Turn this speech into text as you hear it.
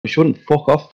she wouldn't fuck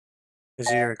off. Is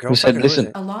it your We girlfriend said, or who is listen.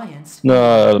 it? Alliance.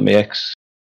 No, my ex.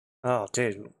 Oh,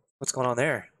 dude. What's going on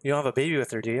there? You don't have a baby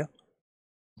with her, do you?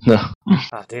 No.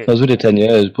 Ah, dude. I was with her 10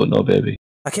 years, but no baby.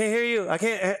 I can't hear you. I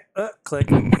can't. Click.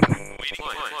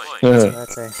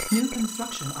 That's a New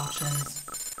construction options.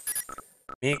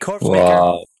 me and corpse maker.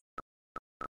 Wow.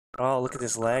 Oh, look at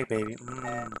this lag, baby.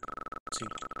 See.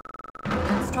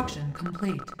 Construction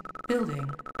complete. Building.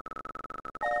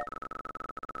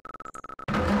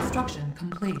 Construction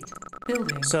complete.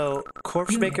 Building. So,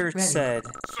 corpse Unit maker ready. said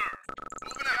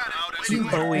he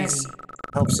Unit always ready.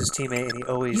 helps his teammate and he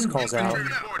always Unit calls out ready.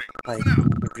 like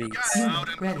the reads.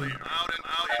 Unit ready.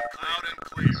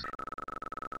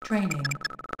 Training.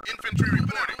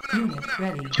 Unit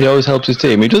ready. He always helps his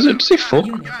team. He doesn't. Does he fuck?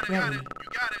 Unit ready.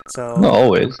 So, Not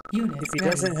always. Unit if he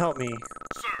ready. doesn't help me,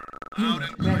 Unit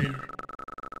ready.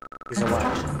 he's a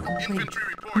liar. Construction complete.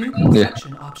 New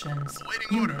construction options.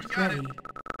 Unit ready.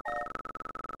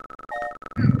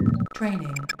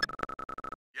 Training.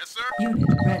 Yes, sir. Unit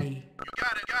ready. You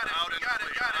got it. Out and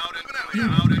out and clear.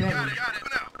 Unit ready.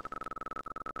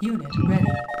 Unit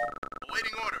ready.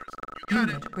 Awaiting orders. You got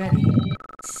it. Unit ready.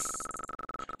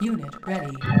 Unit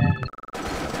ready.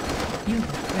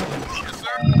 Unit ready. Yes,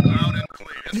 sir. Out and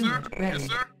clear. Yes, sir. Unit ready. Yes,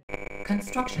 sir.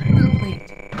 Construction complete.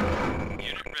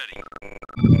 Unit ready.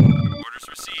 Orders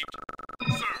received.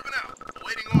 Sir. Moving out.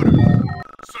 Awaiting orders.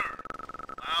 Sir.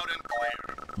 Loud and clear.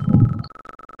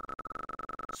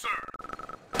 Sir.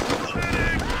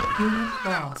 Unit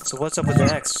lost. So what's up with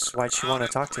the ex? Why'd she want to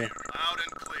talk to you? Loud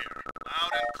and clear.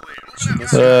 Loud and clear. She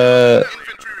missed you.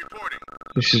 Infantry reporting.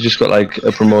 She's just got like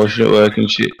a promotion at work and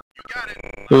shit. You got it.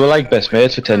 We were like best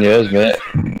mates for 10 years, mate.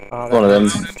 Oh, One of them.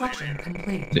 Construction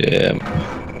complete. Yeah.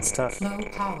 That's tough. Low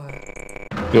power.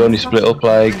 We only split up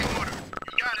like Orders.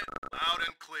 You got it. Loud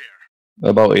and clear.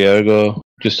 about a year ago,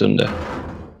 just under.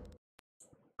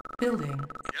 Building.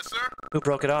 Yes, sir. Who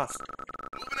broke it off?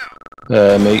 Moving out.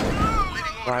 Me. Awaiting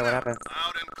orders. Why? What happened?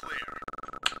 Loud and clear.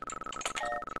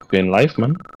 Being life,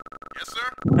 man. Yes, sir.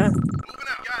 Huh? Moving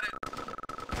out. Got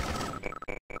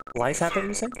it. Life happened,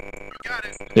 you said? You got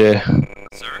it. Yeah.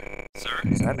 Sir. Sir. What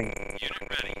does that mean? Unit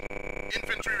ready.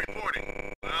 Infantry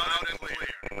reporting. Loud and clear.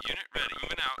 Unit ready.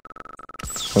 Moving out.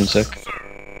 1 sec. Sir.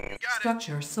 You got it.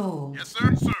 Structure sold. Yes,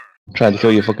 sir. Sir. Trying to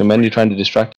kill your fucking men, you're trying to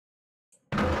distract.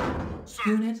 Sir.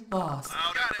 Unit lost.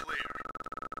 Loud and clear.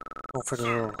 Oh, for the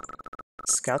little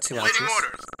scouts he Waiting watches.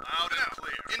 orders. Loud and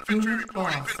clear. Infantry Unit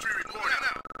reporting. lost. Infantry reporting.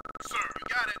 Out. Sir. You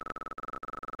got it.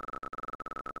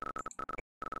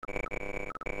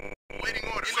 Waiting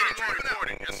orders. Infantry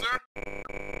reporting. Yes, sir.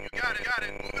 You got it. Got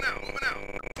it. Moving out. Moving out.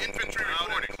 Infantry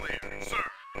reporting. Clear. Sir.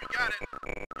 You got it.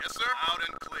 Yes, sir. Loud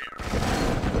and clear.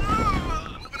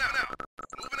 Moving out. Now.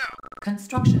 Moving out.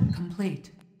 Construction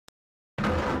complete.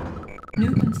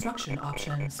 New construction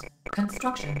options.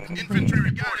 Construction complete. Infantry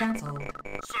reporting. Cancelled.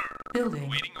 Sir. Building.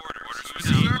 Waiting orders. Yes,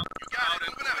 sir. You got it.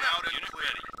 Moving out. Loud and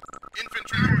clear.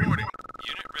 Infantry reporting.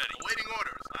 Unit ready. Waiting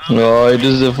orders. Oh, he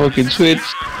does a fucking switch.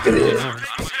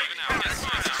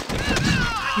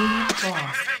 Unit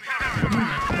lost.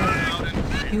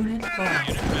 Unit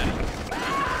ready.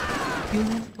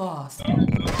 Unit lost. Unit lost.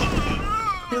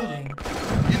 Building.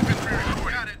 Infantry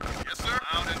report. Got it. Yes, sir.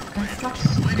 Loud and clear.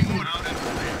 Construction Waiting complete. order. Loud and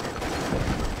clear.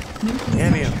 New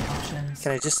Damn you. construction options.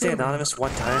 Can I just stay Building. anonymous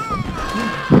one time?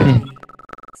 Unit ready.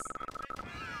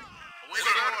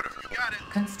 Waiting order. You got it.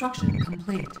 Construction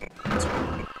complete.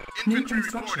 New Infantry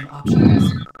construction reporting.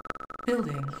 options.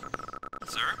 Building.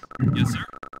 Sir? Yes, sir.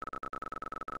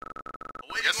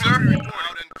 Yes, sir. Loud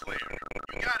and clear.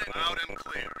 You got it. Loud and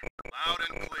clear. Loud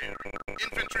and clear.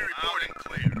 Infantry reporting.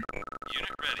 Clear.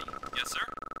 Unit ready. Yes, sir.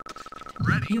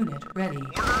 Ready. Unit ready.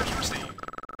 Orders received.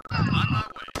 On my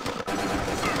way.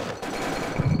 Sir.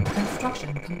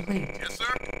 Construction complete. Yes,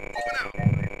 sir. Moving out.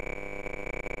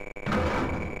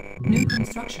 New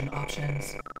construction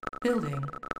options. Building.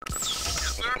 Yes,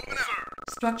 sir. Moving out. Sir.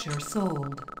 Structure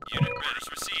sold. Unit orders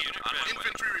received. Unit ready.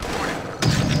 Infantry reporting.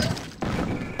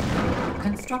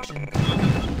 Construction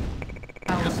complete.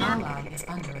 Our ally is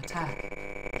under attack.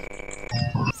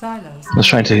 Silos. I was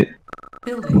trying to hit.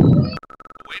 Building.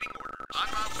 Waiting orders. On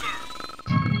my way.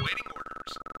 Waiting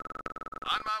orders.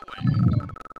 On my way.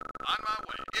 On my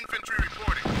way. Infantry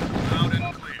reporting. Loud and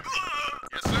clear.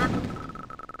 Yes, sir.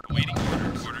 Awaiting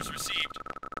orders. Orders received.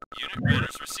 Unit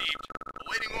orders received.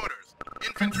 Awaiting orders.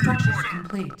 Infantry Construction reporting.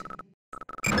 complete.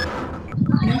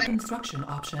 New construction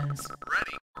options.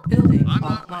 Ready. Building On my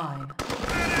offline.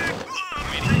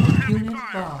 Waiting orders. Unit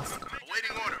lost.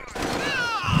 Awaiting orders.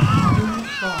 Unit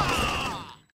lost.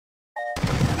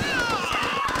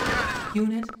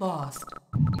 Unit lost.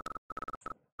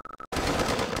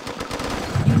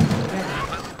 Unit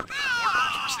ready.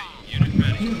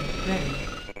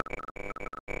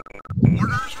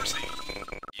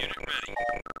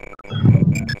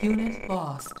 Unit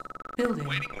lost. Building.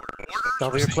 Waiting order. Orders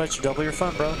Double your received. pledge, double your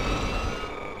fun, bro.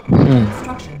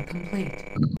 Construction complete.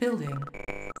 Building.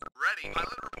 Ready.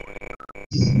 Pilot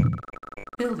reporting.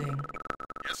 Building.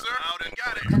 Yes, sir. Out and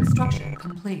got it. Construction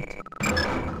complete. Yes,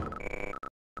 sir.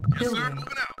 Building.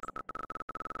 Moving out.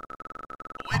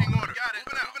 Awaiting order. Got it.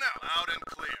 Moving out. Loud and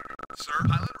clear. Sir,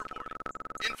 pilot reporting.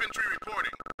 Infantry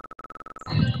reporting.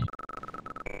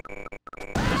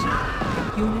 Sir.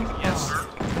 Unit Yes, lost. sir.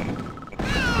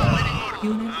 Awaiting order.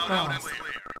 Unit Loud and lost.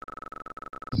 clear.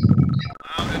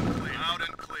 Loud and clear. Loud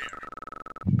and clear.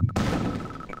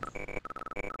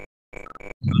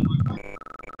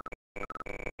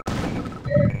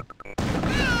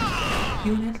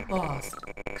 Unit lost.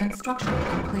 Construction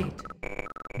complete.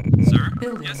 Sir.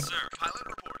 Building. Yes, sir. Pilot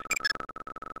reporting.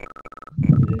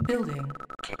 Building.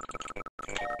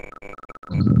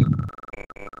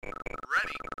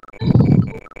 Ready.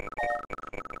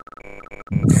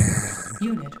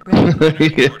 Unit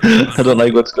ready. I don't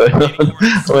like what's going on. I'm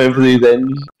waiting for these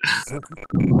ends.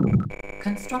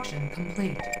 Construction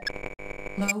complete.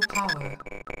 Low power.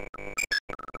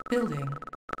 Building.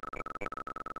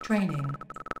 Training.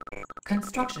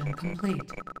 Construction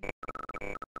complete.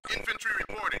 Infantry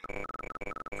reporting.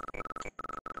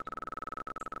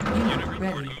 Unit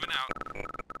ready. Moving out.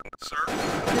 Sir.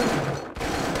 Building.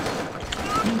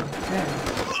 Unit ready.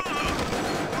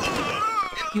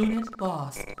 Unit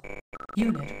lost.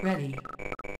 Unit ready.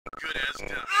 Good as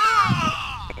done.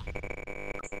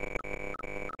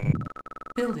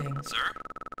 Building. Sir.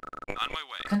 On my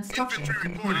way. Construction Infantry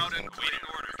report complete. out and waiting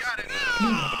order. Got it.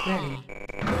 Unit ready.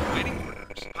 Waiting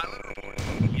orders. Pilot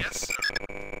reporting. Yes, sir.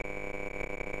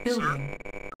 Building.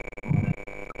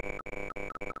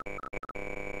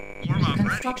 Warm up. Ready.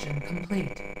 Construction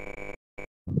complete.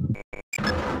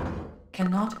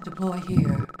 Cannot deploy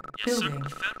here. Yes, sir. Building.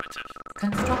 Affirmative.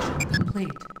 Construction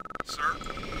complete. Sir.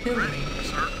 Building.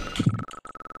 Sir.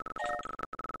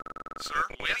 Sir.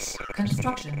 Yes, sir.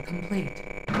 Construction complete.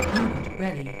 Unit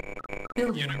ready.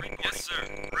 Building. Yes, sir.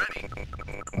 Ready.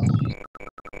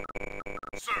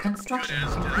 Sir. Construction Good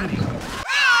as complete. ready.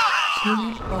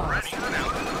 Unit lost. Ready for now.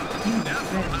 Unit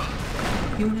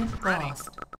ready. Unit lost.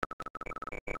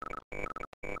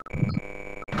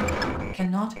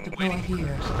 Cannot deploy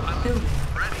here. Building.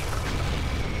 Ready.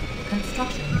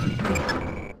 Construction complete.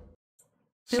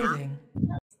 Building.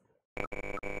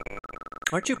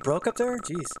 Aren't you broke up there?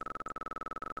 Jeez.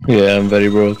 Yeah, I'm very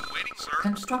broke. Waiting, sir.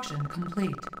 Construction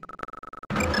complete.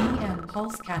 EM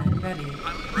pulse cannon ready. Unit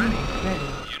ready.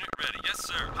 Unit ready. Yes,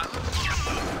 sir.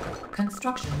 Pilot.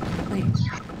 Construction complete.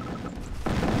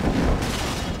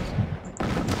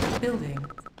 Building.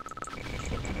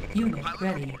 Unit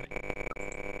ready.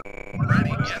 Ready.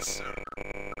 Yes, sir.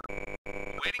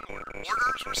 Waiting order.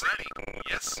 Orders were ready.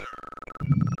 Yes, sir.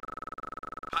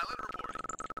 Pilot reporting.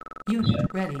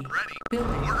 Unit ready. Ready.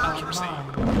 Building Orders received.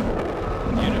 online.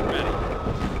 Unit ready.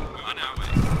 On our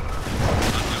way.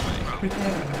 On my way.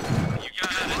 Preparing. You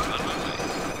got it. On my way.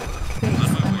 Base On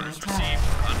my under orders attack. received.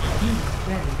 On my way. Unit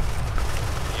ready.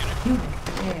 Unit. Unit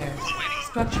prepared.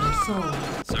 Structure sold.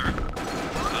 Sir.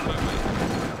 On my way.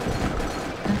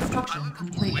 Construction Pilot.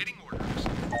 complete. Waiting orders.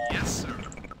 Yes, sir.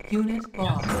 Unit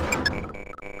lost.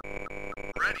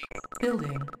 Ready.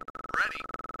 Building. Ready.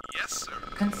 Yes, sir.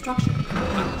 Construction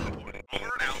complete. Reporting. Over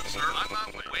and out, sir. On my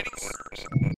way. Waiting orders.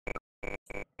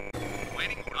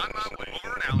 Waiting on my way.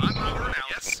 Over and out. On my over and out.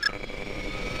 Yes, sir.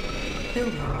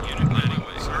 Building. Unit ready.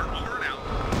 Sir. Over and out.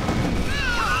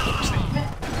 Orders received.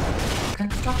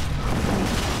 Construction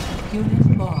complete. Unit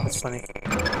That's lost. funny.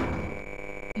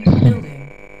 Building.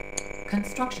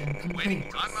 Construction Waiting complete.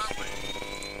 on my way.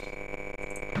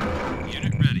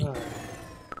 Unit ready.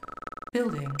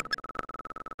 Building.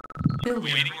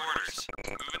 Building. Waiting orders.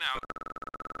 Moving out.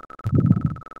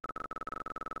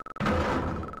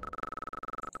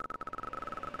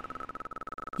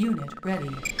 Unit ready.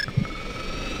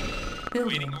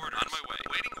 Building. Waiting order. On my way.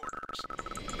 Waiting orders.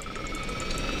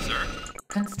 Sir.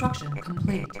 Construction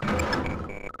complete.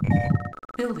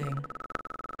 Building.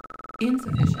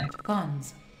 Insufficient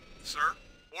funds. Sir.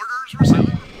 Orders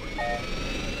received.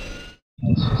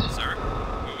 Sir.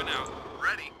 Moving out.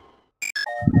 Ready.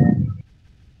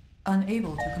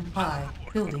 Unable to comply.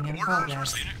 Building in Orders progress.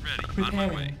 received. Unit ready. On my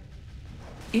way. Preparing.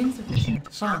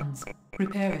 Insufficient funds.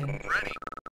 Preparing. Ready.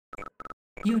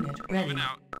 Unit ready. Moving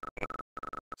out.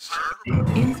 Sir.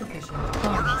 Insufficient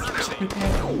funds.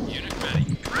 Preparing. Unit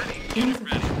ready. Ready. Unit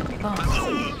ready. Insufficient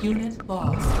funds. Unit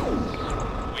lost.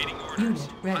 Waiting orders. Unit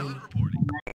ready. Pilot reporting.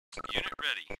 Unit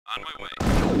ready. On my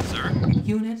way. Sir.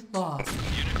 Unit lost.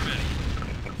 Unit ready.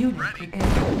 Unit Ready.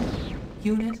 prepared.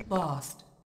 Unit lost.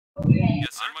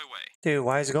 Yes, on my way. Dude,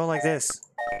 why is it going like this?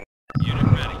 Unit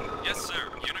ready.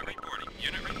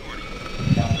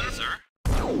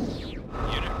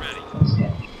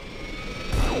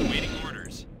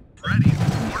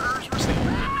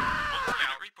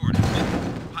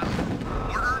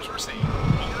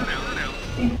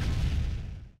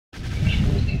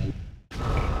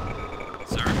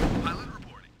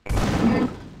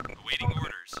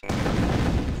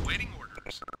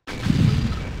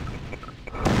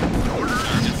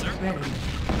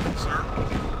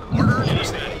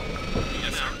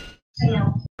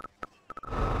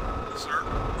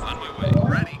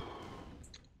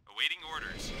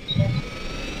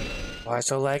 Why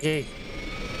so laggy?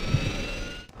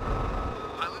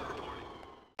 Pilot reporting.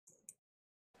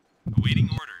 Awaiting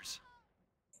orders.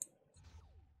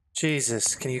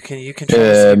 Jesus, can you control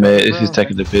Yeah, this? mate, this is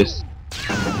taking the piss.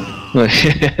 Yeah,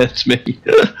 it's me.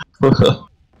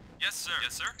 Yes, sir.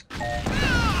 Yes, sir.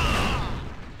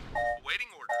 Awaiting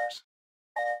orders.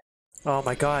 Oh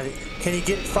my god, can you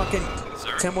get fucking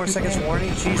Sir. 10 more seconds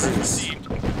warning? Jesus. Received.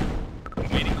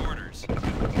 Awaiting orders.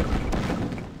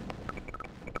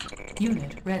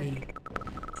 Unit ready.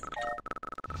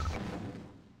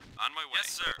 On my way. Yes,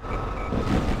 sir.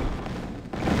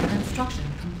 Construction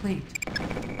complete.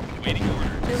 Awaiting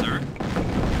orders, sir. Building.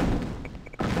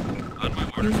 On my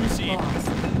orders Unit received. lost.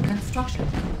 Construction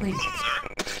complete. Sir.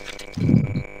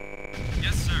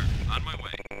 Yes, sir. On my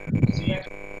way.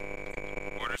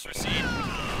 Orders received.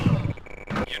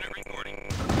 Unit reporting.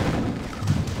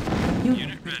 Unit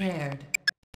Unit ready. prepared.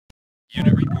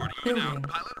 Unit reporting. Moving Building. out.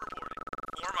 Pilot reporting.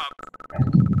 Form up.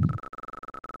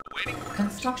 Awaiting orders.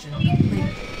 Construction complete.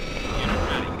 Unit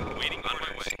ready. Waiting on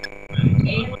my way.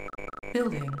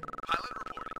 Building. Pilot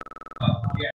reporting.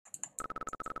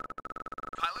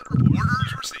 Pilot report.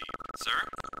 Orders received. Sir.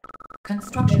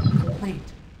 Construction complete.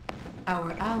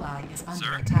 Our ally is under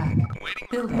Sir. attack. Waiting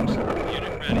Building. orders.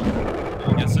 Unit ready.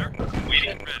 Yes, sir.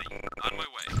 Waiting ready. On my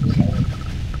way.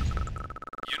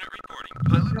 Unit reporting.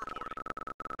 Pilot reporting.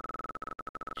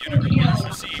 Unit reports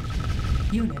received.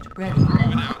 Unit ready.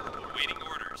 Moving out. Waiting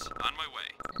orders. On my way.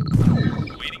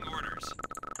 Waiting orders.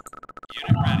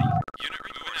 Unit ready. Unit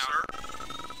moving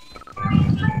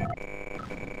out.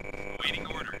 Waiting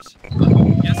orders.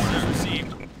 Yes, sir.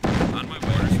 Received. On my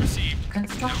way. Orders received.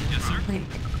 Construction Yes, sir. complete.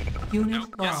 Unit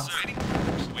No. Yes, lost. sir. Waiting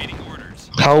orders. Waiting orders.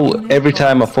 How every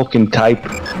time I fucking type,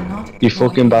 Cannot you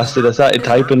fucking bastard, I started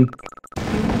typing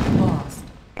Unit lost.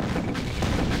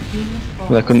 Unit and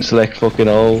I lost. couldn't select fucking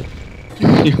all. You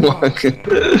Unit lost. wanker.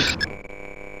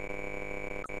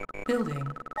 Building.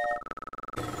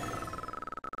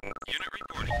 Unit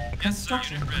reporting. Yes, sir.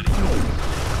 Construction Unit ready. complete.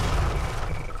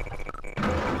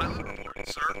 Pilot reporting,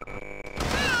 sir.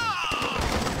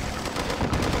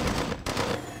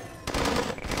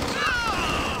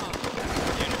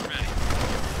 Unit ready.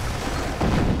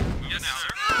 Yes, sir.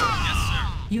 Yes, sir.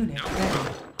 Unit No. ready.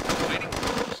 Waiting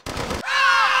orders.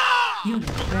 Unit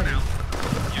Over and ready. out.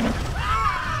 Unit reporting.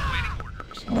 Waiting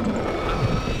orders.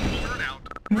 Over and out.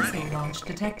 Ready. Missile launch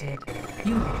detected.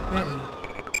 Unit ready.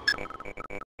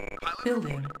 Pilot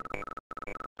Building.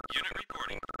 Unit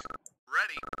reporting.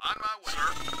 Ready. On my way. Sir.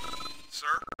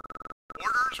 Sir.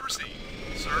 Orders received.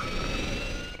 Sir.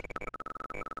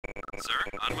 Sir.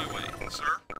 On my way.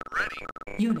 Sir. Ready.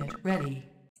 Unit ready.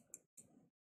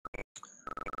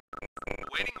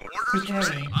 Waiting orders Preparing.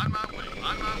 received. On my way.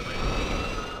 On my way.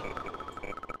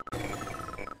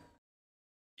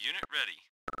 Unit ready.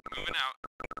 Moving out.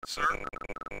 Sir.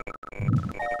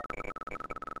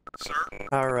 Sir.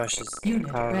 Power rushes. Unit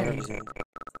Power ready. rushes in.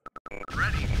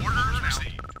 Ready. Orders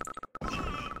received.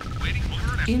 Waiting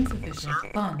over and out. Insufficient Sir.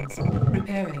 funds.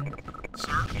 Preparing.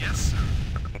 Sir. Yes, sir.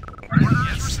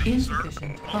 Orders received, sir.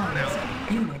 Insufficient funds.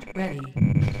 Unit ready.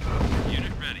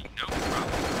 Unit ready. No problem.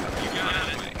 You got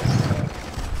it.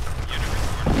 Unit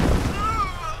reporting.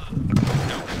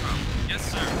 No problem. Yes,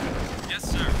 sir. Yes,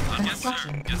 sir. Yes, sir.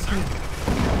 Construction Yes, sir.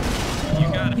 complete. You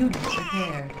got it. Unit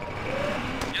prepared.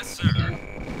 Yes, sir.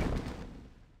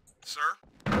 Sir.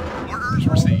 Orders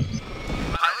received.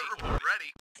 Pilot report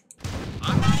ready.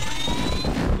 On my way.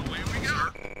 Away we go.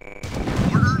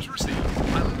 Orders received.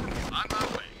 Pilot report on my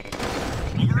way.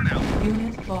 Over and out.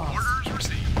 Unit lost. Orders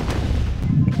received.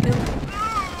 Building.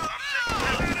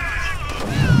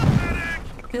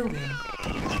 Building.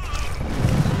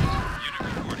 Unit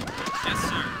reporting. Yes,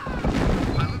 sir.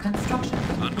 Construction On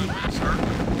my complete. way, sir.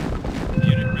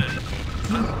 Unit ready.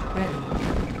 Unit ready.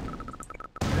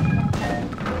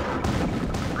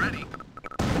 Ready.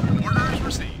 Orders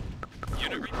received.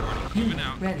 Unit reporting. Moving Unit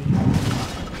out. ready.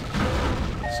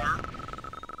 Sir.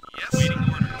 Yes. Waiting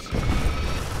orders.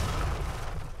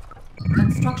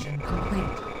 Construction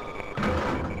complete.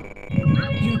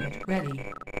 Unit ready.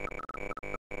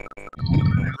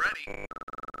 Ready.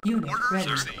 Unit Orders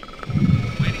ready. received.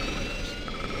 Waiting orders.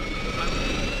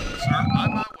 Sir, on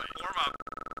my way. Form up.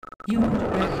 Unit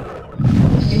ready.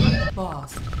 Unit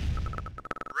lost.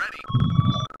 Ready.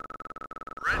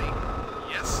 Ready.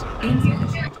 Yes, sir.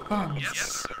 Insufficient funds. Yes,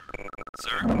 sir.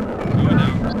 Sir, moving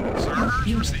out. Sir, orders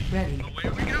Unit received. ready. Away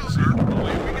we go, sir.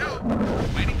 Away we go.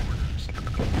 Waiting orders.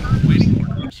 Waiting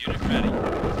orders. Unit ready.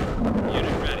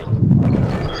 Unit ready.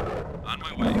 On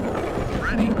my way.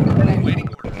 Ready. Unit ready. Waiting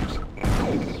orders.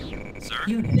 Sir.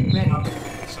 Unit ready.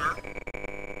 Sir.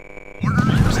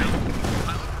 Orders received.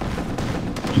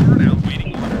 Pilot.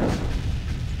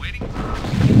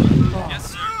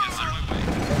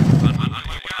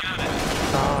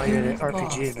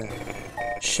 RPG in there.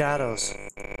 Shadows.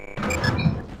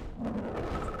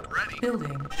 Ready.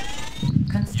 Building.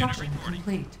 Construction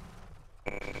complete.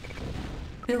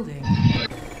 Building.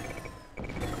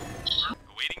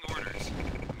 Awaiting orders.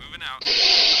 Moving out.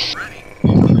 Ready.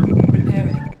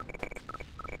 Repairing.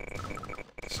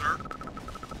 Sir.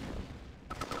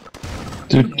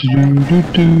 Unit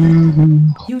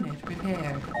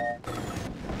repaired.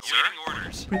 Waiting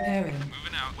orders. Repairing.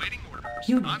 Moving out. Waiting orders.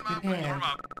 Unit On my way. repaired. Warm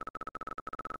up.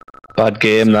 Bad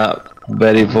game, that.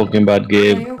 Very fucking bad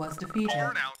game. Player was defeated.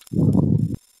 Turn out.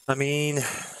 I mean,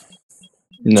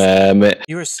 Nah, mate.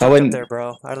 you were stuck went- up there,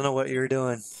 bro. I don't know what you were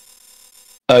doing.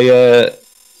 I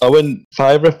went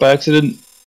 5 ref by accident.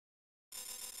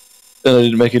 And I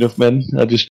didn't make enough men. I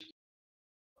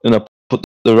put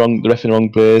the ref in the wrong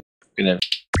place. You know,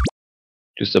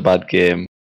 just a bad game.